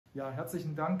Ja,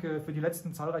 herzlichen Dank für die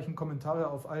letzten zahlreichen Kommentare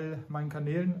auf all meinen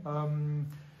Kanälen.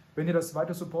 Wenn ihr das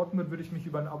weiter supporten würdet, würde ich mich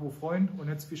über ein Abo freuen. Und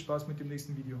jetzt viel Spaß mit dem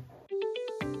nächsten Video.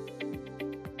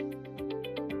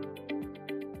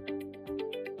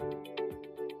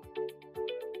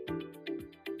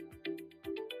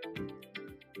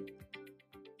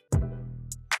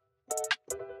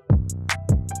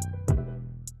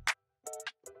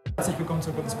 Herzlich willkommen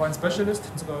zur Spine Specialist,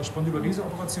 unserer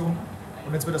Spondylolyse-Operation.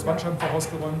 Und jetzt wird das Bandscheiben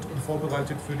vorausgeräumt und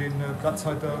vorbereitet für den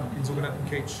Platzhalter, den sogenannten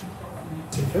Cage.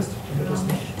 Ziehen fest, damit das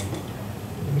nicht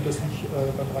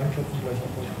beim Reinklopfen gleich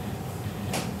abholt.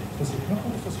 Ist das hier knapp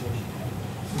oder ist das ruhig?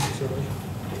 Das ist ja ruhig.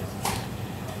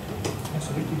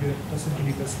 Das sind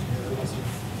die besten hier. Also das hier.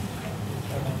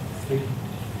 Einmal pflegen.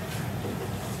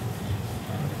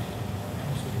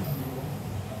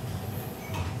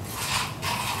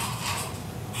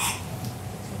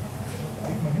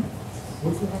 Leg mal hin.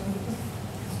 Wurzelhaken bitte.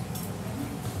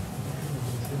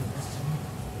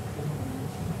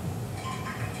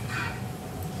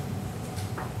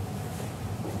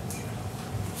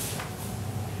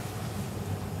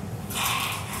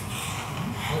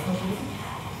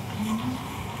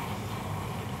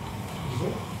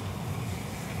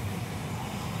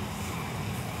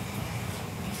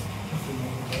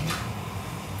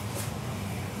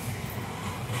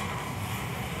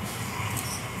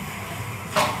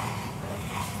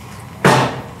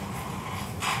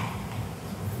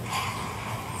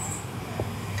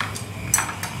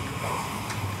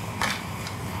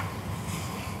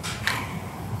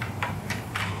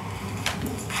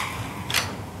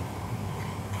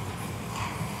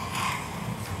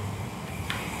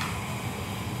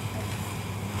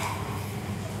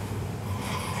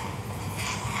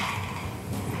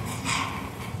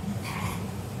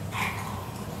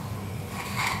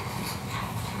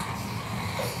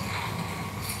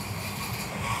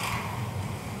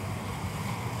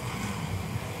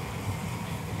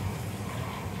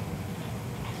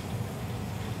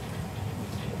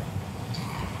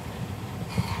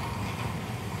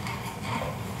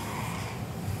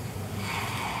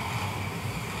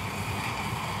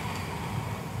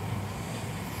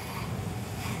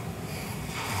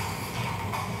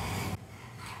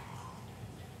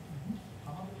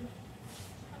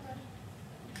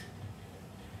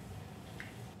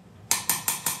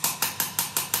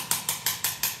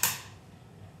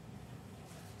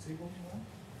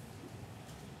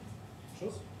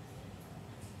 Schuss.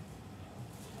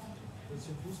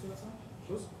 Bisschen Fußwärts.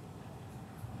 Schuss.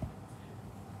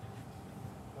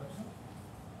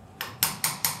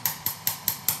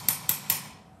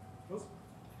 Schuss.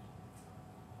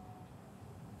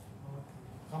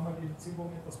 Haben wir die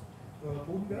Zielbogen etwas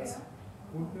bodenwärts?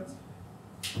 Bodenwärts.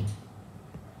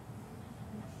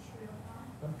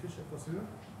 Dann Tisch etwas höher.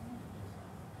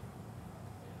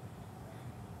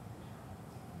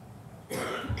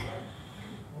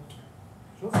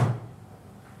 Schuss.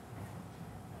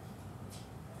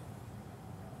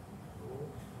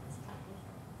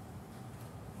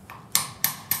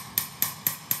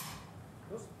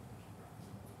 Schuss.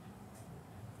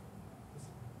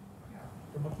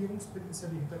 Der Markierungspin ist ja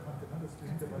die Hinterkante, ne? Das ist die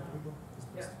Hinterbein drüber. Das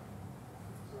passt.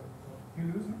 So, hier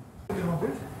lösen. Bitte noch ein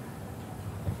Bild.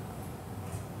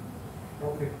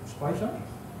 Okay, speichern.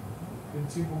 Den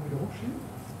Zielbogen wieder hochschieben.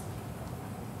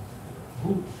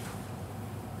 Gut.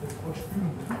 Jetzt kurz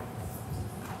spülen bitte.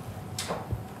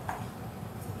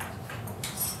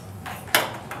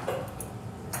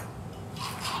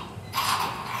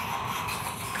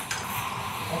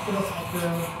 Habt ihr das auf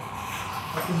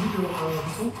dem Video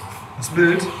gesucht? Das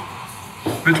Bild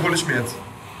hole ich mir jetzt.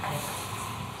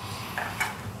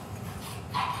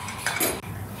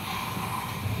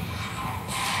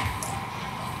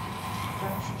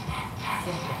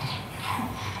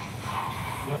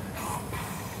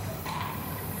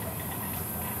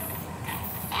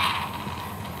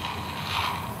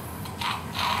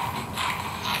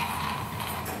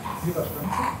 Hier das Ganze.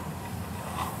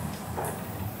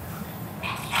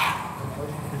 Dann brauche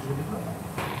ich noch die Gelee.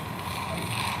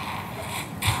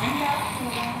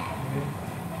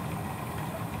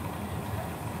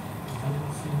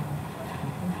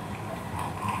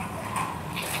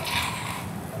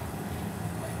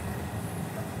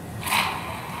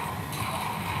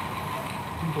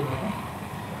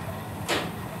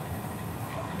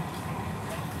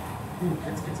 Gut,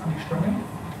 jetzt geht es an die Stange.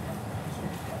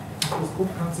 Das Guck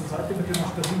kannst du zur Seite bitte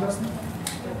noch stabil lassen.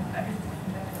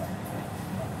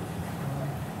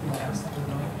 Das ist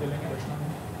der Länge der Stange.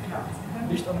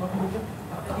 Licht anmachen bitte.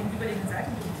 Gegenüber den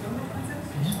Seitenpositionen dran sind,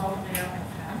 die Schrauben näher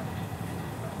entfernt.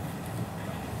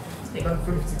 Dann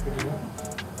 50 bitte. Ja?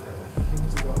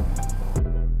 50 Grad.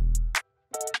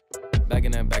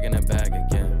 back in that bag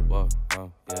again. Whoa,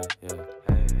 whoa, yeah, yeah.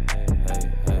 Hey, hey,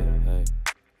 hey, hey, hey.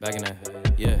 Back in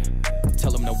that, yeah.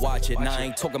 Tell them to watch it. Now I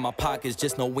ain't talking my pockets.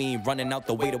 Just know we ain't running out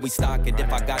the way that we stock it.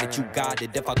 If I got it, you got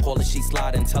it. If I call it, she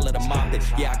slide and tell her to mop it.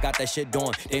 Yeah, I got that shit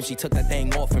doing. Damn, she took that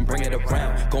thing off and bring it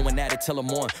around. Going at it till I'm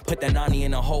on. Put that 90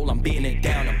 in a hole, I'm beating it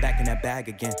down. I'm back in that bag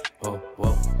again. Whoa,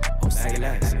 whoa. Oh, say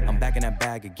less. I'm back in that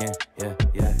bag again. Yeah,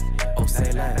 yeah. Oh,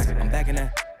 say less. I'm back in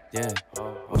that. Yeah.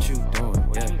 What you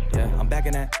doing? Yeah, yeah. I'm back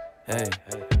in that. Hey,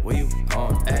 where you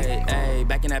going? Hey, hey,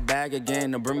 back in that bag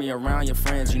again. Don't bring me around your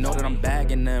friends. You know that I'm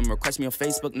bagging them. Request me on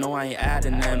Facebook, no, I ain't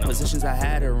adding them. Positions I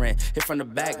had her in. Hit from the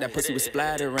back, that pussy was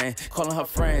splattering. Calling her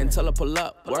friend, tell her pull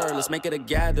up. Word, let's make it a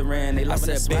gathering. They loving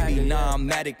I said, baby, nah, I'm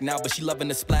addict now, but she loving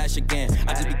the splash again.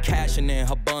 I just be cashing in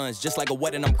her buns, just like a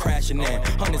wedding, I'm crashing in.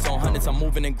 Hundreds on hundreds, I'm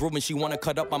moving and grooving. She wanna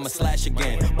cut up, I'ma slash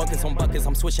again. Buckets on buckets,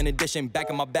 I'm switching and dishing.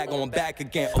 Back in my bag, going back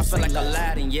again. I feel like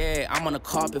Aladdin, yeah. I'm on the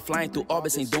carpet, flying through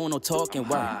orbits, ain't doing no talking.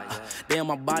 Wow. They on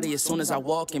my body as soon as I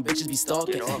walk in, bitches be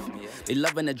stalking. They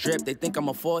loving the drip, they think I'm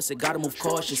a force, it gotta move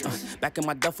cautious. Back in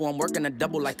my duffel, I'm working a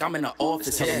double like I'm in the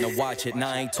office. Tell them to watch it, now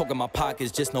I ain't talking my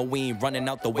pockets. Just know we ain't running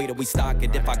out the way that we stock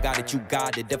it. If I got it, you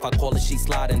got it. If I call it, she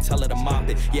slide and tell her to mop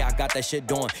it. Yeah, I got that shit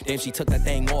doing. Damn, she took that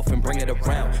thing off and bring it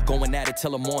around. Going at it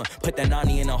till I'm on. Put that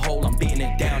 90 in a hole, I'm beating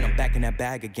it down. I'm back in that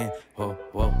bag again. Whoa,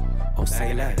 whoa. Oh,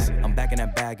 say less. I'm back in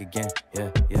that bag again.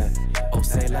 Yeah, yeah. Oh,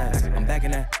 say less. I'm back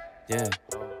in that. Yeah.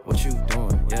 What you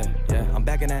doing? Yeah, yeah. I'm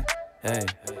back in that. Hey,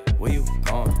 where you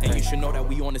going? And you should know that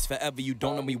we on this forever. You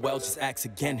don't know me well, just ask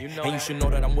again. And you should know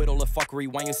that I'm with all the fuckery.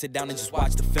 Why you sit down and just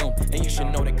watch the film? And you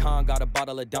should know that Khan got a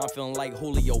bottle of Don feeling like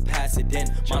Julio, pass it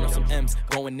in. Mine on some M's,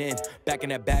 going in. Back in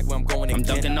that bag where I'm going again. I'm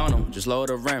dunking on them, just lower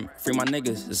the rim. Free my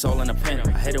niggas, it's all in a pen.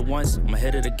 I hit it once, I'ma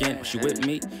hit it again. She with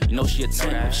me, you know she a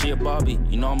 10. She a Barbie,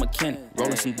 you know I'm a Ken.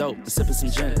 Rolling some dope, and sipping some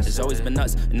gin. It's always been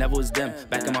nuts, it never was them.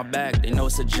 Back in my bag, they know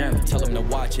it's a gem. Tell them to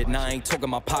watch it, now I ain't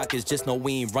talking my pockets. Just know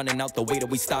we ain't running out the way that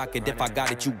we stock it. If I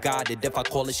got it, you got it. If I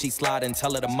call it, she slide and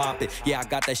tell her to mop it. Yeah, I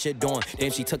got that shit doing.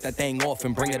 Damn, she took that thing off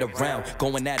and bring it around.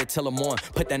 Going at it till I'm on.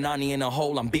 Put that 90 in a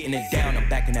hole, I'm beating it down. I'm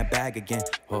back in that bag again.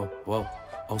 Whoa, whoa.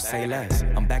 Oh, say less.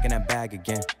 I'm back in that bag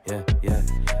again. Yeah, yeah.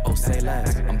 Oh, say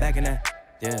less. I'm back in that.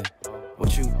 Yeah.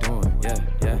 What you doing? Yeah,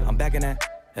 yeah. I'm back in that.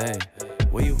 Hey,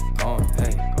 where you going?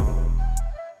 Hey.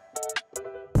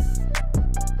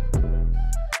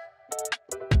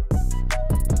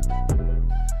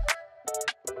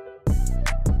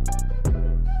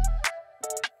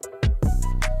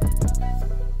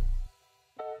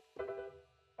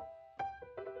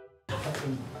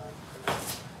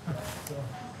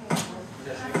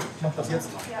 Ich mach das jetzt.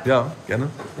 Ja, gerne.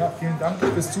 Ja, vielen Dank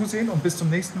fürs Zusehen und bis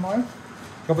zum nächsten Mal.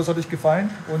 Ich hoffe, es hat euch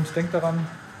gefallen und denkt daran,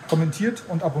 kommentiert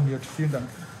und abonniert. Vielen Dank.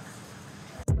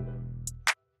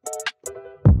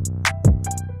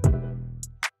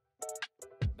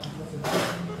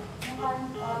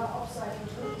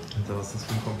 Alter, was ist das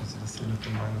für ein kompliziertes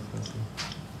Telefon, meine Fresse.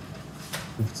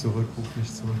 Ruf zurück, ruf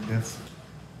nicht zurück, jetzt.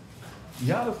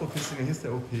 Ja, Frau Kissinger, hier ist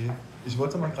der OP. Ich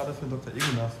wollte mal gerade für den Dr. Ego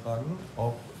nachfragen,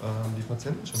 ob die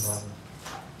Patienten schon da sind.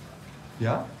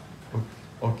 Ja?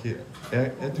 Okay,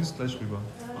 er düst gleich rüber.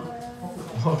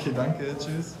 Okay, danke,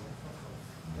 tschüss.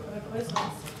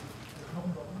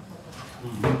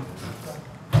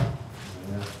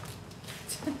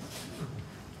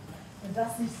 Wenn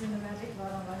das nicht Cinematic war,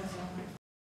 dann weiß ich auch nicht.